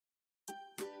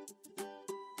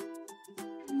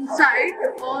insight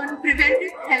on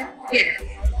preventive health care.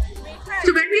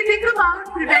 So when we think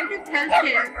about preventive health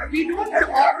care, we don't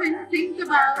often think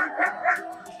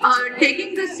about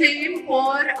taking the same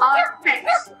for our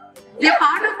pets. They're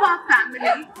part of our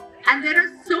family, and there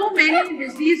are so many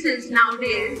diseases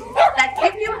nowadays that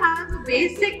if you have a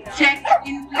basic check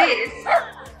in place,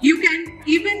 you can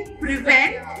even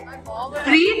prevent,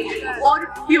 treat or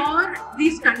cure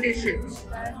these conditions.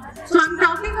 So I'm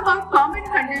talking about common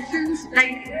conditions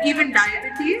like even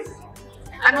diabetes.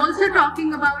 I'm also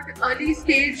talking about early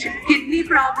stage kidney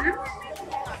problems,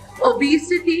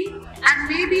 obesity, and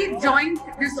maybe joint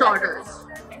disorders.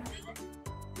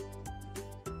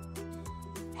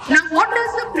 Now, what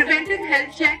does the preventive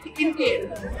health check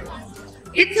entail?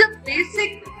 It's a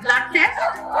basic blood test.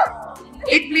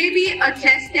 It may be a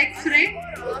chest x-ray.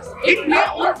 It may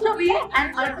also be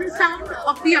an ultrasound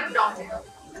of the abdomen.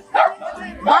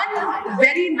 One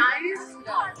very nice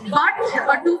but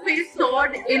a two-faced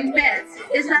sword in pets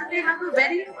is that they have a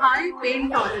very high pain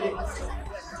tolerance.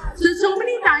 So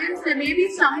many times there may be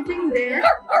something there.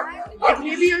 It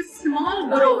may be a small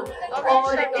growth,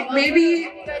 or it may be,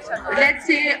 let's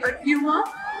say, a tumor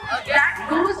that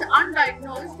goes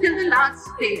undiagnosed till the last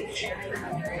stage.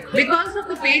 Because of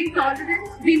the pain tolerance,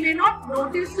 we may not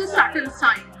notice the subtle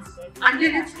signs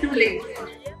until it's too late.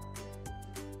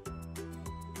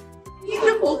 We need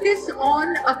to focus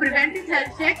on a preventive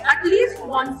health check at least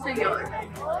once a year.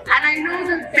 And I know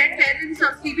the pet parents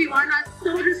of CP1 are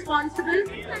so responsible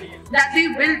that they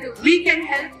will do. We can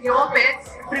help your pets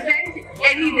prevent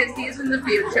any disease in the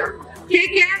future.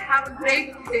 Take care, have a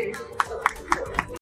great day.